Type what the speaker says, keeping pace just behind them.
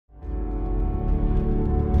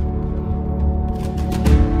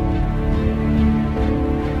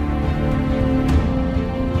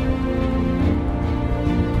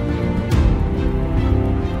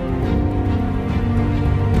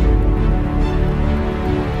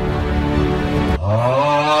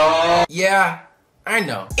Yeah, I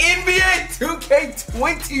know. NBA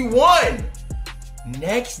 2K21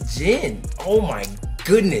 next gen. Oh my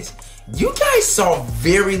goodness. You guys saw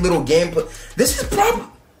very little gameplay. This is probably...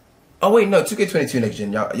 Oh wait, no, 2K22 next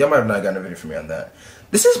gen. Y'all might have not gotten a video from me on that.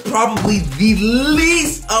 This is probably the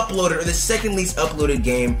least uploaded or the second least uploaded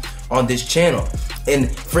game on this channel.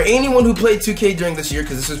 And for anyone who played 2K during this year,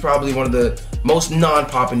 because this was probably one of the most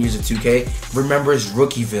non-poppin' years of 2K, remembers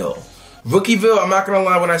rookieville. Rookieville, I'm not gonna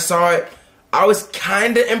lie, when I saw it, I was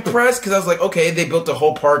kinda impressed because I was like, okay, they built a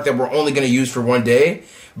whole park that we're only gonna use for one day.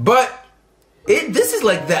 But this is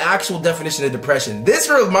like the actual definition of depression. This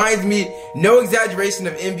reminds me, no exaggeration,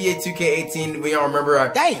 of NBA 2K18. We all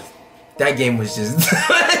remember. Damn. That game was just,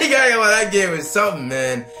 that game was something,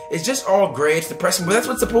 man. It's just all gray, it's depressing, but that's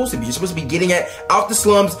what it's supposed to be. You're supposed to be getting out the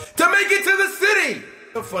slums to make it to the city.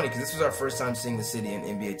 So funny, because this was our first time seeing the city in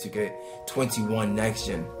NBA 2K21 Next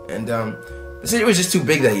Gen. And the city was just too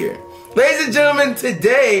big that year. Ladies and gentlemen,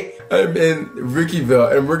 today I'm in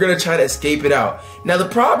Rookieville, and we're gonna try to escape it out. Now the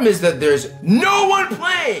problem is that there's no one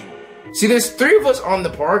playing. See, there's 3 of us on the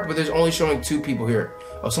park, but there's only showing 2 people here.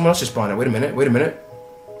 Oh, someone else just spawned in. Wait a minute, wait a minute.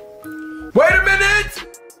 Wait a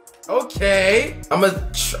minute! Okay. I'm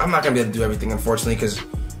not gonna be able to do everything, unfortunately, because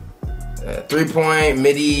 3-point,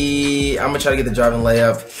 midi, I'm gonna try to get the driving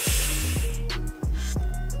layup.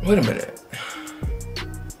 Wait a minute.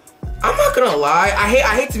 I'm not gonna lie, I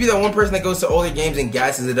hate to be that one person that goes to older games and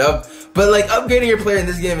gasses it up, but like upgrading your player in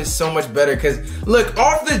this game is so much better because look,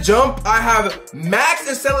 off the jump, I have max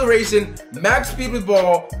acceleration, max speed with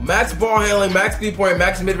ball, max ball handling, max 3-point,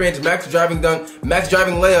 max mid-range, max driving dunk, max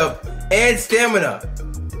driving layup, and stamina.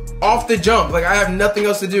 Off the jump, like I have nothing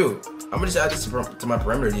else to do. I'm gonna just add this to my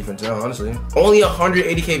perimeter defense now, honestly. Only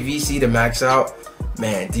 180k VC to max out.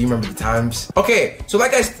 Man, do you remember the times? Okay, so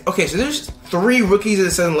so there's 3 rookies in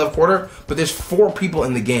the 7th left quarter, but there's 4 people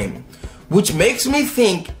in the game. Which makes me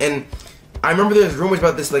think, and I remember there's rumors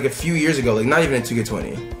about this like a few years ago, like not even in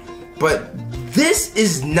 2K20. But this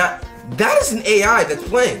is not, that is an AI that's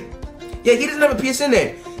playing. Yeah, he doesn't have a PSN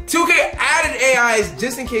name. 2K added AIs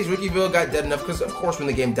just in case Rookieville got dead enough, because of course when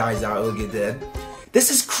the game dies out, it'll get dead. This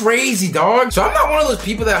is crazy, dog. So I'm not one of those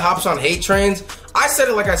people that hops on hate trains. I said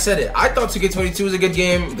it like I said it. I thought 2K22 was a good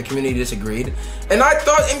game. The community disagreed. And I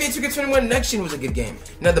thought NBA 2K21 Next Gen was a good game.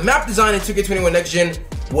 Now, the map design in 2K21 Next Gen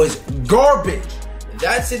was garbage.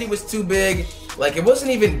 That city was too big. Like, it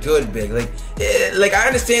wasn't even good big. Like I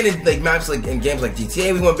understand in like maps like in games like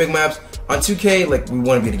GTA, we want big maps. On 2K, like we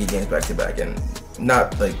want to be able to get games back to back, and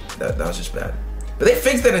not like that was just bad. But they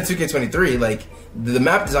fixed that in 2K23. Like, the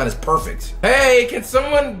map design is perfect. Hey, can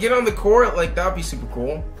someone get on the court? Like, that would be super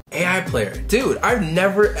cool. AI player. Dude, I've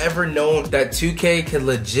never ever known that 2K could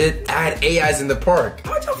legit add AIs in the park.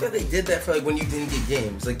 How would y'all feel they did that for like when you didn't get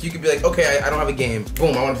games? Like, you could be like, okay, I don't have a game.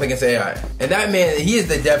 Boom, I want to play against AI. And that man, he is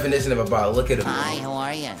the definition of a bot. Look at him. Hi, how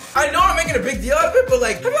are you? I know I'm making a big deal out of it, but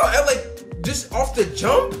like, have y'all like just off the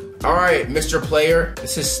jump? All right, Mr. Player.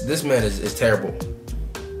 This man is terrible.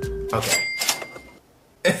 Okay.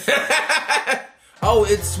 Oh,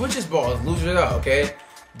 it switches balls. Lose it out, okay?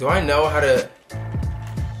 Do I know how to...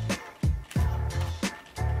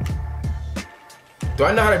 Do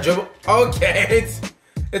I know how to dribble? Okay,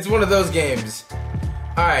 it's one of those games.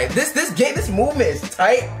 Alright, this movement is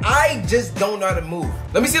tight. I just don't know how to move.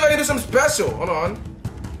 Let me see if I can do something special. Hold on.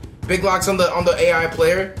 Big locks on the AI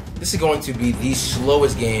player. This is going to be the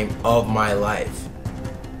slowest game of my life.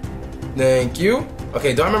 Thank you.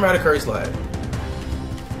 Okay, do I remember how to curry slide?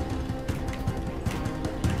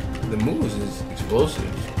 The moves is explosive.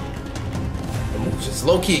 The moves is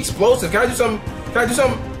low-key explosive. Can I do something? Can I do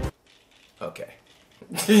something? Okay.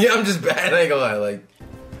 Yeah, I'm just bad, I ain't gonna lie. Like,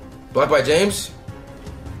 blocked by James.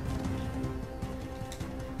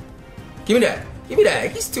 Give me that. Give me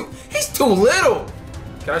that. He's too little.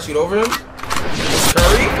 Can I shoot over him?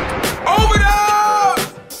 Curry.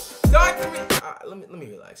 Overdose! Talk to me. Let me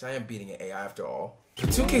relax. I am beating an AI after all.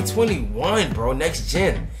 2K21, bro, next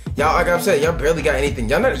gen. Y'all, like I said, y'all barely got anything.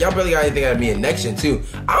 Y'all barely got anything out of me in next gen too.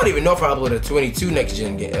 I don't even know if I uploaded a 22 next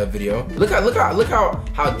gen video. Look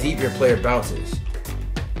how deep your player bounces.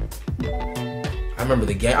 I remember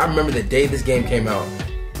the game. I remember the day this game came out.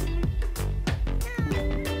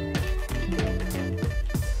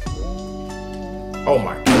 Oh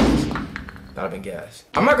my goodness. That'd have been gas.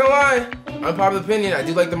 I'm not gonna lie, unpopular opinion, I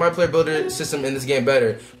do like the My Player Builder system in this game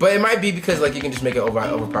better. But it might be because like you can just make an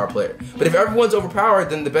overpowered player. But if everyone's overpowered,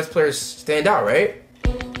 then the best players stand out, right?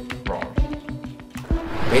 Wrong.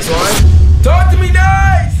 Baseline. Talk to me,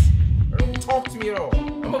 nice! Don't talk to me at all.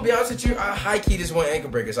 I'm gonna be honest with you, I high-key just want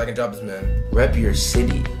ankle breaker so I can drop this man. Rep your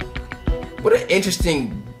city. What an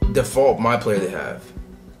interesting default My Player they have.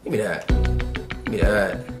 Give me that. Give me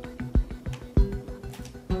that.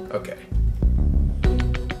 Okay.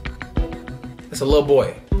 That's a little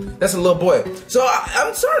boy. That's a little boy. So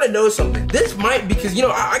I'm starting to know something. This might, because you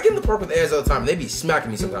know, I get in the park with AIs all the time. And they be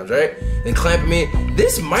smacking me sometimes, right? And clamping me.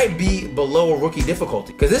 This might be below a rookie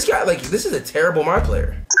difficulty. Because this guy, like, this is a terrible my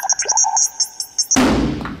player.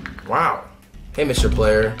 Wow. Hey, Mr.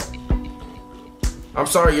 Player. I'm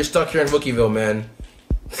sorry you're stuck here in Rookieville, man.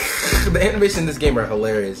 The animations in this game are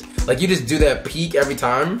hilarious. Like, you just do that peek every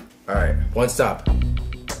time. All right, one stop.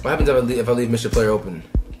 What happens if I leave Mr. Player open?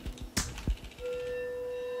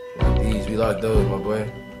 These, we lock those, my boy.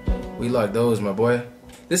 We lock those, my boy.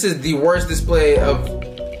 This is the worst display of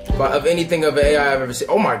anything of an AI I've ever seen.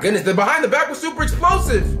 Oh my goodness, the behind the back was super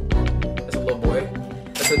explosive. That's a little boy.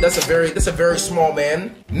 That's a very small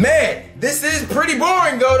man. Man, this is pretty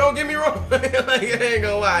boring though, don't get me wrong. Like, I ain't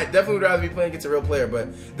gonna lie. Definitely would rather be playing against a real player,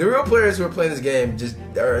 but the real players who are playing this game just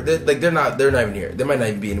they're not even here. There might not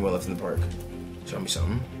even be anyone left in the park. Show me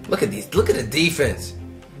something. Look at these. Look at the defense.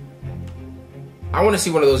 I want to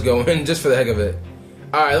see one of those go in just for the heck of it.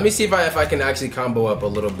 All right, let me see if I can actually combo up a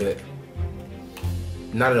little bit.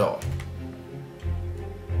 Not at all.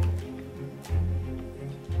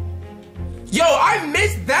 Yo, I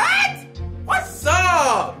missed that? What's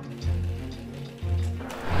up?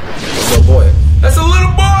 Little boy. That's a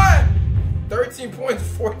little boy. 13 points,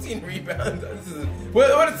 14 rebounds.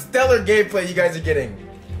 What a stellar gameplay you guys are getting.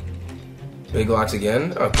 Big locks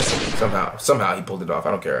again. Okay, somehow he pulled it off.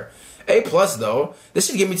 I don't care. A+ though. This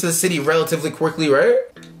should get me to the city relatively quickly, right?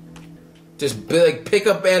 Just like pick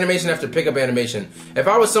up animation after pick up animation. If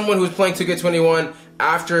I was someone who was playing 2K21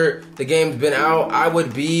 after the game's been out, I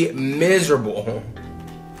would be miserable.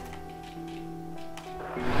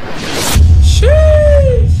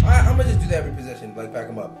 Sheesh! I'm gonna just do that every possession, like back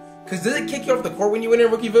them up. Cause does it kick you off the court when you win in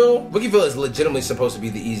Rookieville? Rookieville is legitimately supposed to be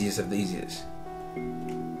the easiest of the easiest.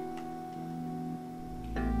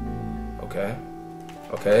 Okay.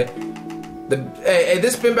 Okay. Hey,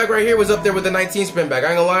 this spin back right here was up there with the 19 spin back. I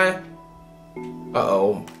ain't gonna lie.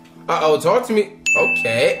 Uh-oh, talk to me.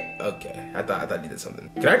 Okay. I thought I did something.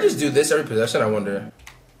 Can I just do this every possession? I wonder.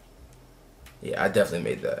 Yeah, I definitely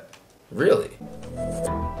made that. Really?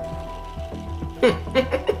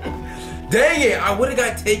 Dang it! I would have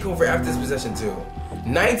got takeover after this possession too.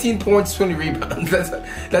 19 points, 20 rebounds.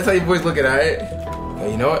 That's how you boys looking at it.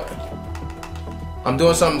 Okay, you know what? I'm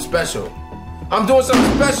doing something special. I'm doing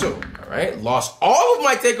something special. All right, lost all of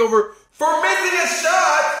my takeover for missing a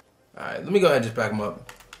shot. All right, let me go ahead and just back him up.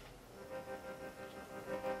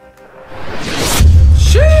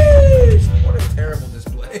 Sheesh! What a terrible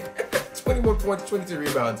display. 21 points, 22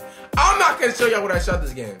 rebounds. I'm not gonna show y'all what I shot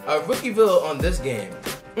this game. Rookieville on this game.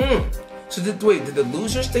 So did the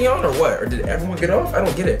loser stay on or what? Or did everyone get off? I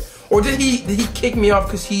don't get it. Or did he kick me off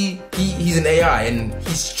because he's an AI and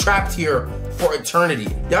he's trapped here for eternity?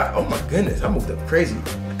 Yeah. Oh my goodness, I moved up crazy.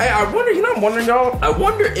 Hey, I wonder. You know, I'm wondering, y'all. I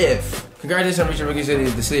wonder if. Congratulations on reaching Rookie City.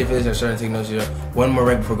 The city affiliates are starting to take notes here. One more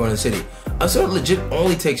rank before going to the city. So it legit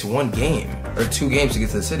only takes one game or 2 games to get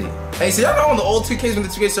to the city. Hey, so y'all know on the old 2Ks when the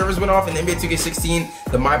 2K servers went off in NBA 2K16,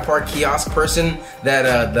 the My Park kiosk person that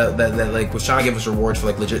like was trying to give us rewards for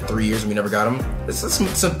like legit 3 years and we never got them. This is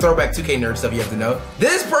some throwback 2K nerd stuff you have to know.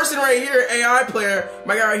 This person right here, AI player,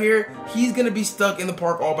 my guy right here, he's gonna be stuck in the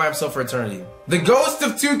park all by himself for eternity. The ghost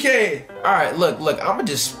of 2K. All right, look, I'm gonna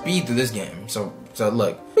just speed through this game. So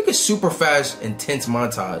look, make a super fast, intense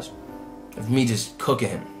montage of me just cooking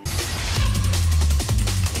him.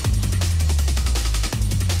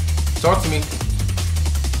 Talk to me.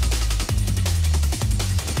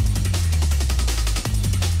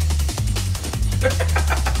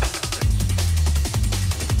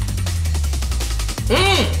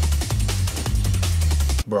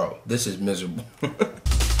 Bro, this is miserable.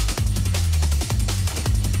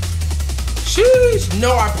 Sheesh!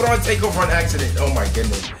 No, I put on takeover on accident. Oh my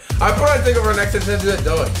goodness. I put on takeover on accident and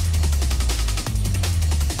done.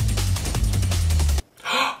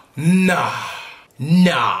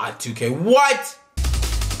 Nah, 2K. What?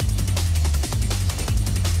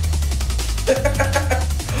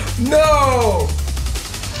 No!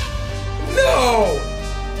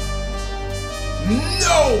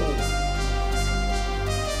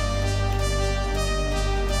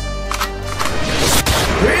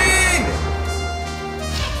 Green!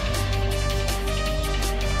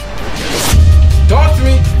 Talk to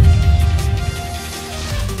me!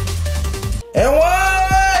 And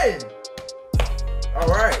one!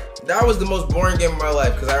 Alright, that was the most boring game of my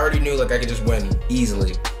life because I already knew like I could just win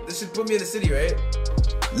easily. This should put me in the city, right?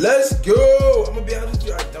 Let's go! I'm gonna be honest with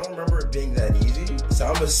you, I don't remember it being that easy. So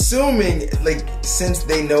I'm assuming, like, since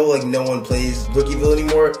they know, like, no one plays Rookieville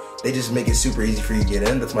anymore, they just make it super easy for you to get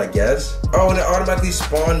in. That's my guess. Oh, and it automatically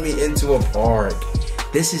spawned me into a park.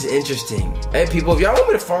 This is interesting. Hey, people, if y'all want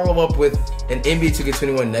me to follow up with an NBA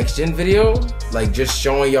 2K21 Next Gen video, like, just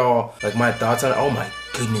showing y'all, like, my thoughts on it. Oh, my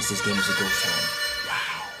goodness, this game is a ghost town.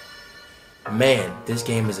 Wow. Man, this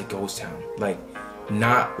game is a ghost town. Like,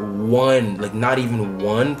 not even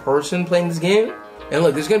one person playing this game. And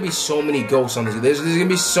look, there's gonna be so many ghosts on this. There's gonna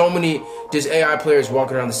be so many just AI players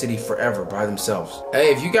walking around the city forever by themselves.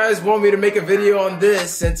 Hey, if you guys want me to make a video on this,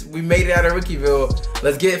 since we made it out of Rookieville,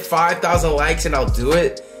 let's get 5,000 likes and I'll do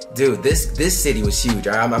it. Dude, this city was huge.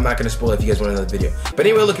 I'm not gonna spoil it if you guys want another video. But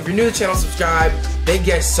anyway, look, if you're new to the channel, subscribe. Thank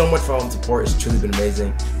you guys so much for all the support. It's truly been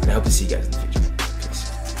amazing. And I hope to see you guys in the future.